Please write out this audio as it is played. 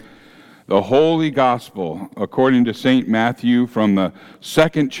The Holy Gospel according to St. Matthew from the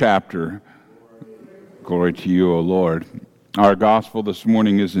 2nd chapter. Glory to you, O Lord. Our gospel this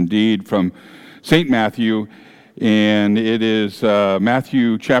morning is indeed from St. Matthew, and it is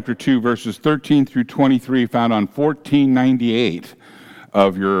Matthew chapter 2, verses 13 through 23, found on 1498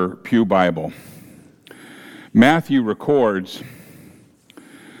 of your Pew Bible. Matthew records,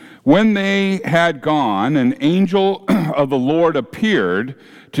 "When they had gone, an angel of the Lord appeared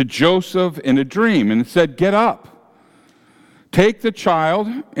to Joseph in a dream and said, 'Get up, take the child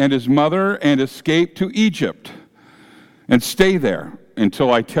and his mother and escape to Egypt and stay there until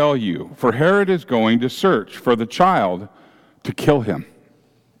I tell you, for Herod is going to search for the child to kill him.'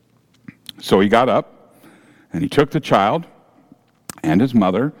 So he got up and he took the child and his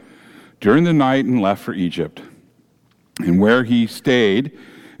mother during the night and left for Egypt, and where he stayed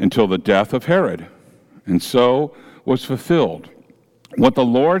until the death of Herod. And so was fulfilled what the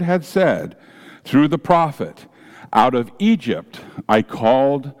Lord had said through the prophet, 'Out of Egypt I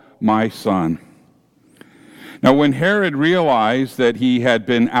called my son.' Now when Herod realized that he had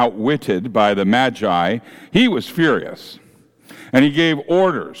been outwitted by the Magi, he was furious, and he gave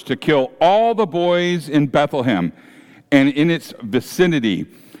orders to kill all the boys in Bethlehem and in its vicinity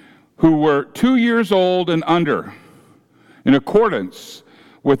who were 2 years old and under, in accordance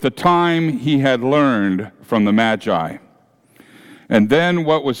with the time he had learned from the Magi. And then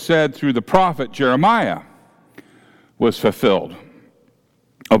what was said through the prophet Jeremiah was fulfilled.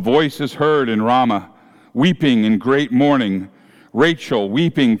 A voice is heard in Ramah, weeping in great mourning, Rachel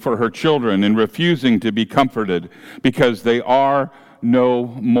weeping for her children and refusing to be comforted because they are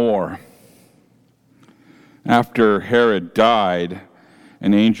no more." After Herod died,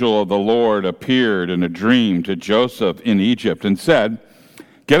 an angel of the Lord appeared in a dream to Joseph in Egypt and said,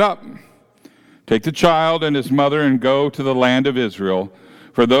 "Get up, take the child and his mother and go to the land of Israel,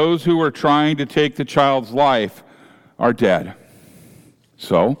 for those who were trying to take the child's life are dead."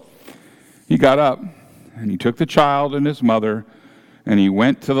 So he got up and he took the child and his mother and he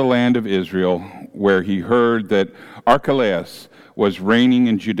went to the land of Israel, where he heard that Archelaus was reigning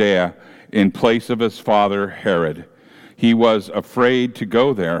in Judea in place of his father Herod. He was afraid to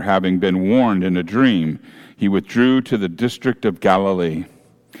go there, having been warned in a dream. He withdrew to the district of Galilee.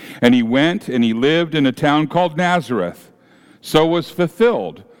 And he went and he lived in a town called Nazareth. So was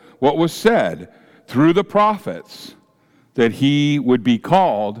fulfilled what was said through the prophets, that he would be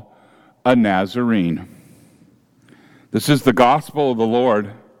called a Nazarene. This is the gospel of the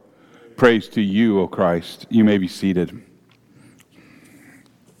Lord. Praise to you, O Christ. You may be seated.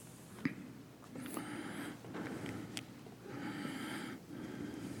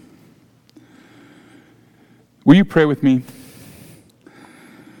 Will you pray with me?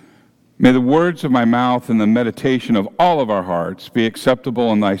 May the words of my mouth and the meditation of all of our hearts be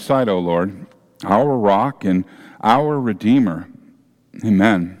acceptable in thy sight, O Lord, our rock and our Redeemer.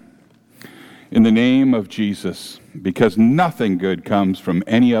 Amen. In the name of Jesus, because nothing good comes from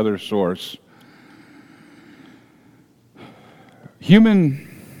any other source. Human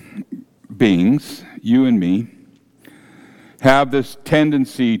beings, you and me, have this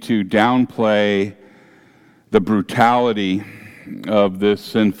tendency to downplay the brutality of this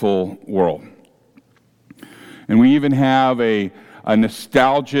sinful world. And we even have a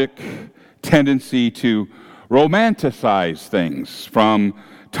nostalgic tendency to romanticize things. From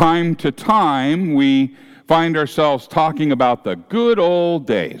time to time, we find ourselves talking about the good old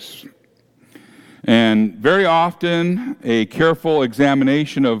days. And very often, a careful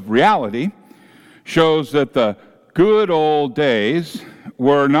examination of reality shows that the good old days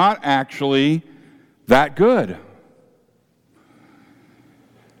were not actually that good.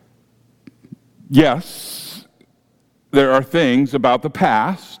 Yes, there are things about the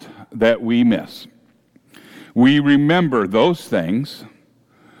past that we miss. We remember those things.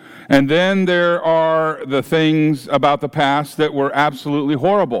 And then there are the things about the past that were absolutely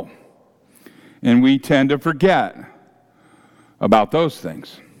horrible. And we tend to forget about those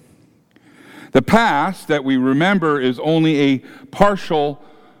things. The past that we remember is only a partial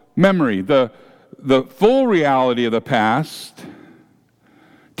memory. The full reality of the past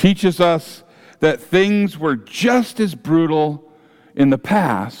teaches us that things were just as brutal in the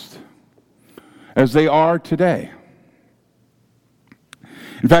past as they are today.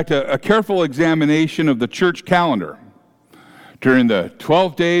 In fact, a careful examination of the church calendar during the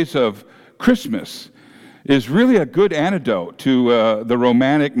 12 days of Christmas is really a good antidote to the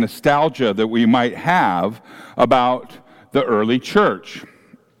romantic nostalgia that we might have about the early church.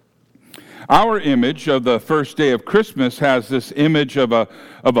 Our image of the first day of Christmas has this image of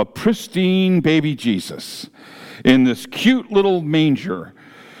a pristine baby Jesus in this cute little manger.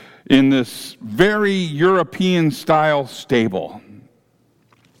 in this very European-style stable.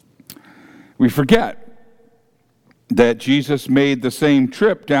 We forget that Jesus made the same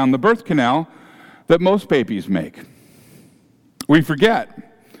trip down the birth canal that most babies make. We forget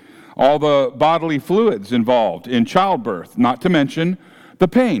all the bodily fluids involved in childbirth, not to mention the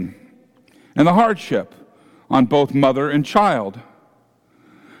pain and the hardship on both mother and child.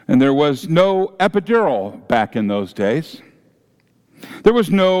 And there was no epidural back in those days. There was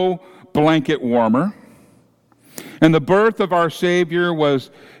no blanket warmer. And the birth of our Savior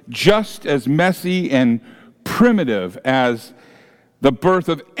was just as messy and primitive as the birth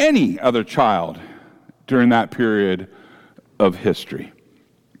of any other child during that period of history.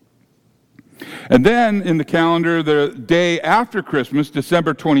 And then in the calendar, the day after Christmas,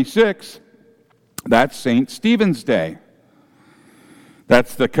 December 26th, that's St. Stephen's Day.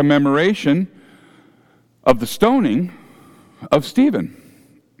 That's the commemoration of the stoning of Stephen.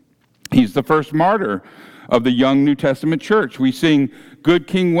 He's the first martyr of the young New Testament church. We sing, "Good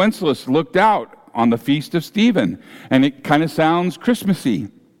King Wenceslas looked out on the feast of Stephen," and it kind of sounds Christmassy.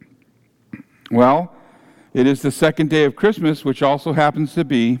 Well, it is the second day of Christmas, which also happens to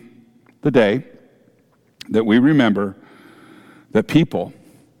be the day that we remember that people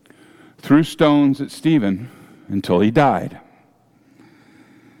threw stones at Stephen until he died.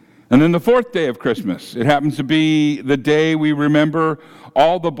 And then the fourth day of Christmas, it happens to be the day we remember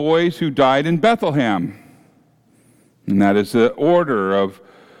all the boys who died in Bethlehem. And that is the order of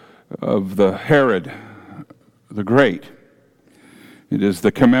the Herod the Great. It is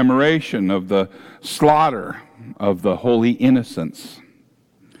the commemoration of the slaughter of the holy innocents.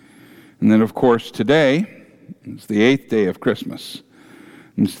 And then, of course, today is the eighth day of Christmas.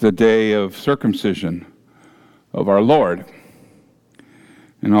 It's the day of circumcision of our Lord.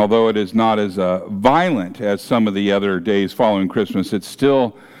 And although it is not as violent as some of the other days following Christmas, it's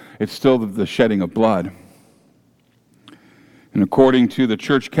still the shedding of blood. And according to the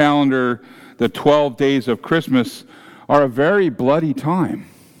church calendar, the 12 days of Christmas are a very bloody time.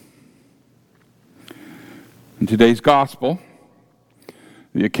 In today's gospel,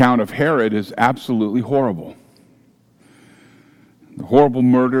 the account of Herod is absolutely horrible. The horrible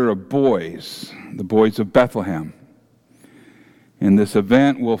murder of boys, the boys of Bethlehem. And this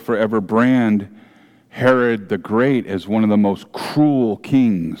event will forever brand Herod the Great as one of the most cruel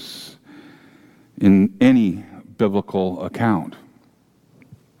kings in any biblical account.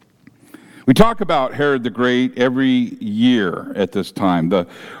 We talk about Herod the Great every year at this time. The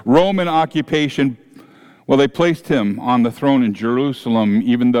Roman occupation, well, they placed him on the throne in Jerusalem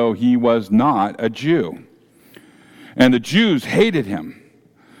even though he was not a Jew. And the Jews hated him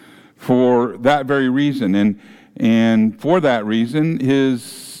for that very reason. And for that reason,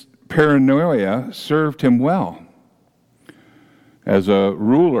 his paranoia served him well as a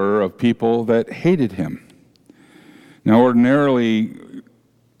ruler of people that hated him. Now, ordinarily,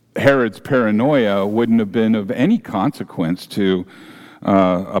 Herod's paranoia wouldn't have been of any consequence to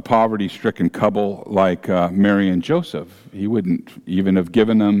a poverty-stricken couple like Mary and Joseph. He wouldn't even have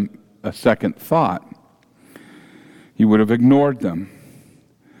given them a second thought. He would have ignored them.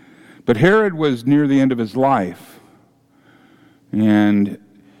 But Herod was near the end of his life, and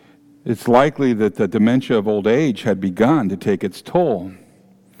it's likely that the dementia of old age had begun to take its toll,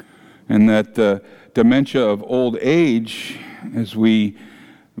 and that the dementia of old age, as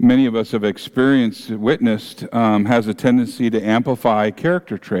many of us have witnessed, has a tendency to amplify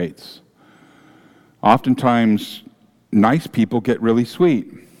character traits. Oftentimes, nice people get really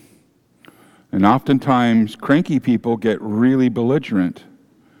sweet, and oftentimes cranky people get really belligerent.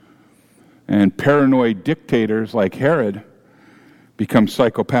 And paranoid dictators like Herod become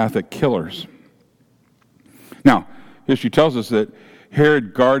psychopathic killers. Now, history tells us that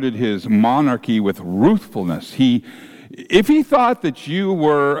Herod guarded his monarchy with ruthlessness. If he thought that you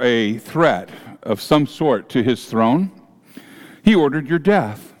were a threat of some sort to his throne, he ordered your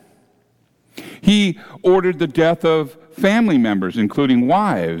death. He ordered the death of family members, including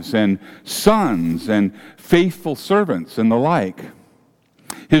wives and sons and faithful servants and the like.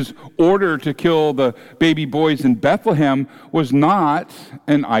 His order to kill the baby boys in Bethlehem was not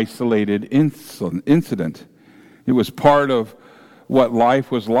an isolated incident. It was part of what life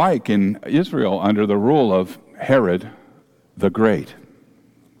was like in Israel under the rule of Herod the Great.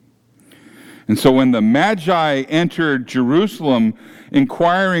 And so when the Magi entered Jerusalem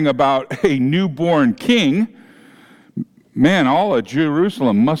inquiring about a newborn king, man, all of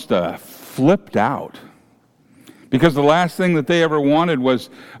Jerusalem must have flipped out. Because the last thing that they ever wanted was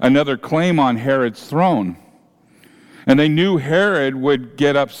another claim on Herod's throne. And they knew Herod would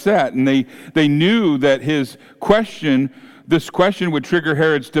get upset, and they knew that his question this question would trigger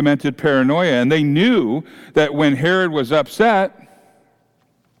Herod's demented paranoia, and they knew that when Herod was upset,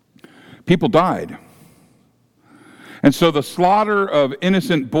 people died. And so the slaughter of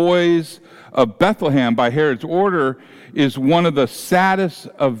innocent boys of Bethlehem by Herod's order is one of the saddest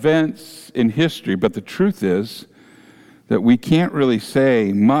events in history. But the truth is that we can't really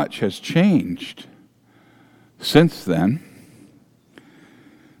say much has changed since then.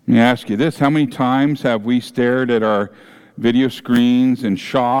 Let me ask you this: how many times have we stared at our video screens in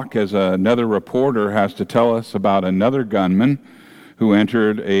shock as another reporter has to tell us about another gunman who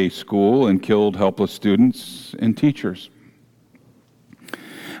entered a school and killed helpless students and teachers?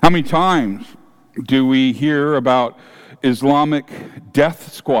 How many times do we hear about Islamic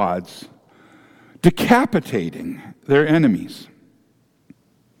death squads decapitating their enemies?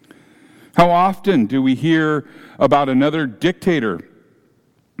 How often do we hear about another dictator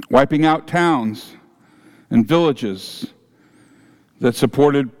wiping out towns and villages that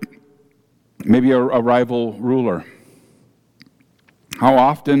supported maybe a rival ruler? How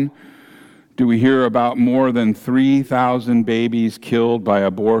often do we hear about more than 3,000 babies killed by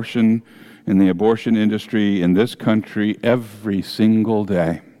abortion in the abortion industry in this country every single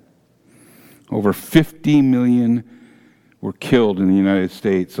day? Over 50 million were killed in the United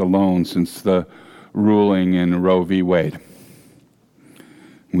States alone since the ruling in Roe v. Wade.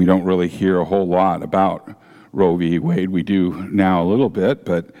 We don't really hear a whole lot about Roe v. Wade. We do now a little bit,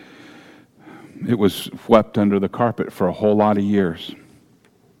 but it was swept under the carpet for a whole lot of years.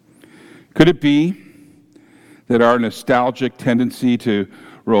 Could it be that our nostalgic tendency to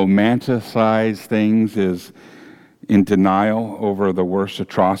romanticize things is in denial over the worst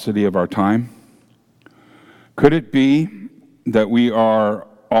atrocity of our time? Could it be that we are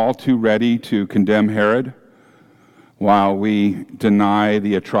all too ready to condemn Herod while we deny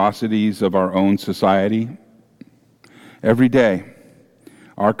the atrocities of our own society? Every day,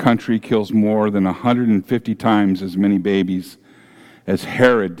 our country kills more than 150 times as many babies as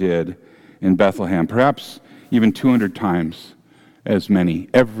Herod did in Bethlehem, perhaps even 200 times as many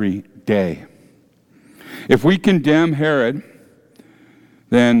every day. If we condemn Herod,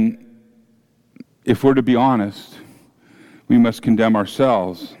 then if we're to be honest, we must condemn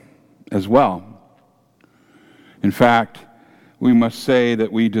ourselves as well. In fact, we must say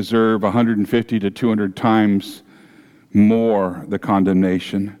that we deserve 150 to 200 times more the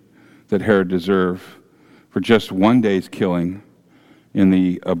condemnation that Herod deserved for just one day's killing in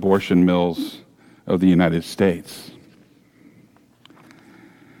the abortion mills of the United States.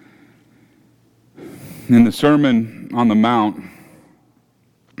 In the Sermon on the Mount,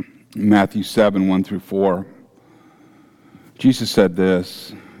 Matthew 7, 1 through 4, Jesus said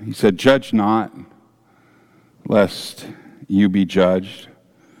this. He said, "Judge not, lest you be judged.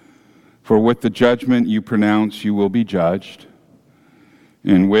 For with the judgment you pronounce, you will be judged.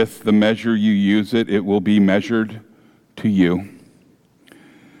 And with the measure you use it will be measured to you.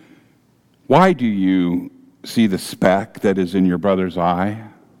 Why do you see the speck that is in your brother's eye,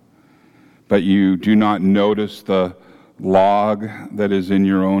 but you do not notice the log that is in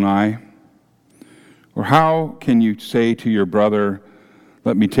your own eye? Or how can you say to your brother,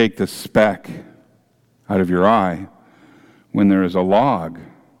 'Let me take the speck out of your eye,' when there is a log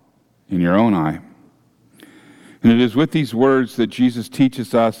in your own eye?" And it is with these words that Jesus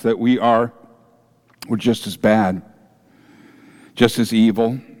teaches us that we're just as bad, just as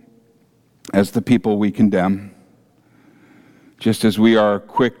evil as the people we condemn. Just as we are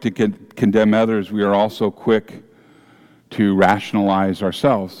quick to condemn others, we are also quick to rationalize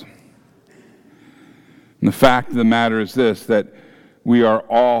ourselves. And the fact of the matter is this, that we are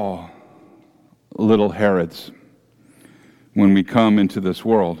all little Herods when we come into this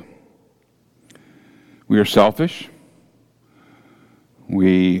world. We are selfish.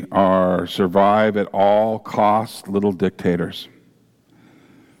 We are survive at all costs little dictators.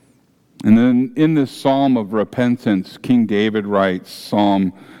 And then in this psalm of repentance, King David writes,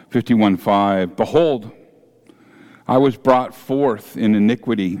 Psalm 51:5, "Behold, I was brought forth in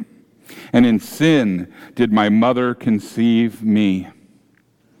iniquity, and in sin did my mother conceive me."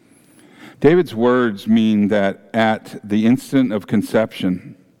 David's words mean that at the instant of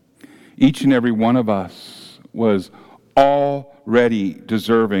conception, each and every one of us was already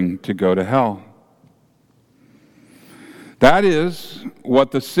deserving to go to hell. That is what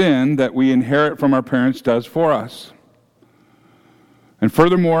the sin that we inherit from our parents does for us. And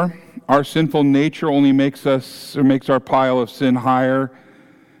furthermore, our sinful nature only makes our pile of sin higher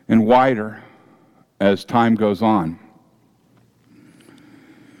and wider as time goes on.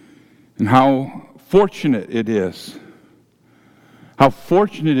 And how fortunate it is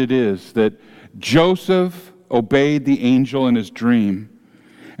that Joseph obeyed the angel in his dream,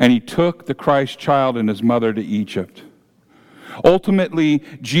 and he took the Christ child and his mother to Egypt. Ultimately,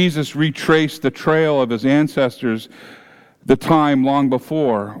 Jesus retraced the trail of his ancestors the time long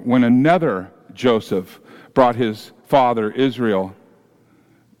before when another Joseph brought his father Israel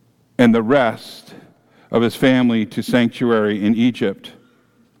and the rest of his family to sanctuary in Egypt.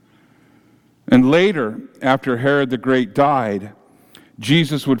 And later, after Herod the Great died,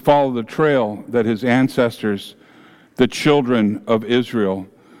 Jesus would follow the trail that his ancestors, the children of Israel,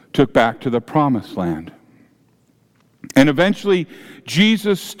 took back to the Promised Land. And eventually,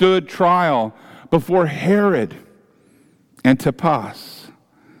 Jesus stood trial before Herod Antipas,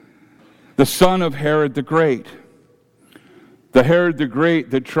 the son of Herod the Great. The Herod the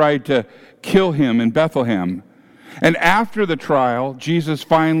Great that tried to kill him in Bethlehem. And after the trial, Jesus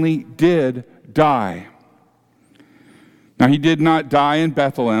finally did die. Now, he did not die in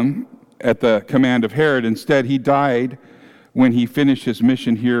Bethlehem at the command of Herod. Instead, he died when he finished his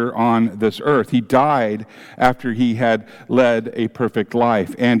mission here on this earth. He died after he had led a perfect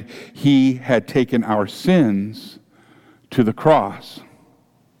life, and he had taken our sins to the cross.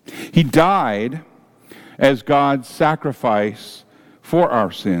 He died as God's sacrifice for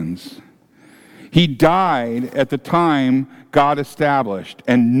our sins. He died at the time God established,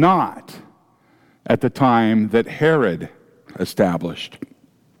 and not at the time that Herod established.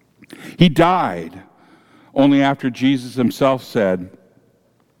 He died only after Jesus himself said,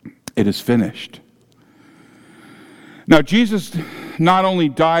 "It is finished." Now, Jesus not only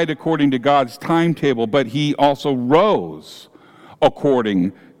died according to God's timetable, but he also rose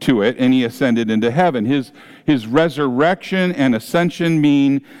according to it, and he ascended into heaven. His resurrection and ascension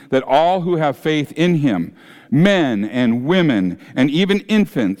mean that all who have faith in him, men and women and even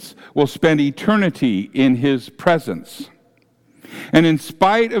infants, will spend eternity in his presence. And in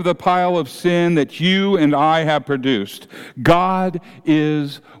spite of the pile of sin that you and I have produced, God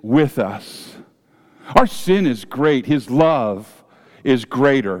is with us. Our sin is great. His love is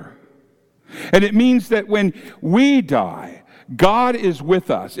greater. And it means that when we die, God is with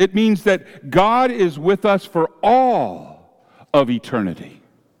us. It means that God is with us for all of eternity.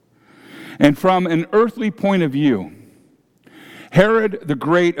 And from an earthly point of view, Herod the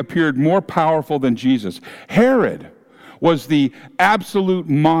Great appeared more powerful than Jesus. Herod was the absolute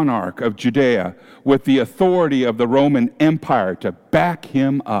monarch of Judea with the authority of the Roman Empire to back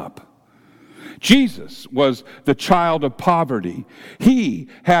him up. Jesus was the child of poverty. He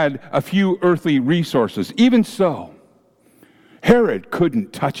had a few earthly resources. Even so, Herod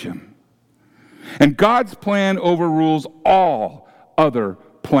couldn't touch him. And God's plan overrules all other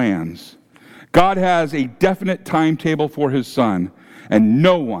plans. God has a definite timetable for his son, and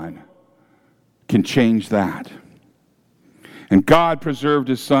no one can change that. And God preserved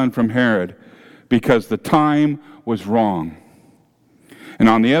his son from Herod because the time was wrong. And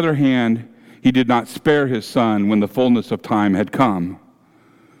on the other hand, he did not spare his son when the fullness of time had come.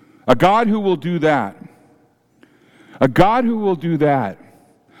 A God who will do that,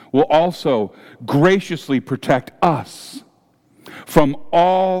 will also graciously protect us from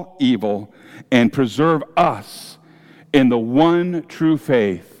all evil and preserve us in the one true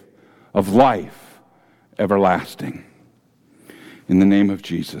faith of life everlasting. In the name of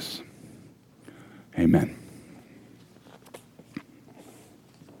Jesus, amen.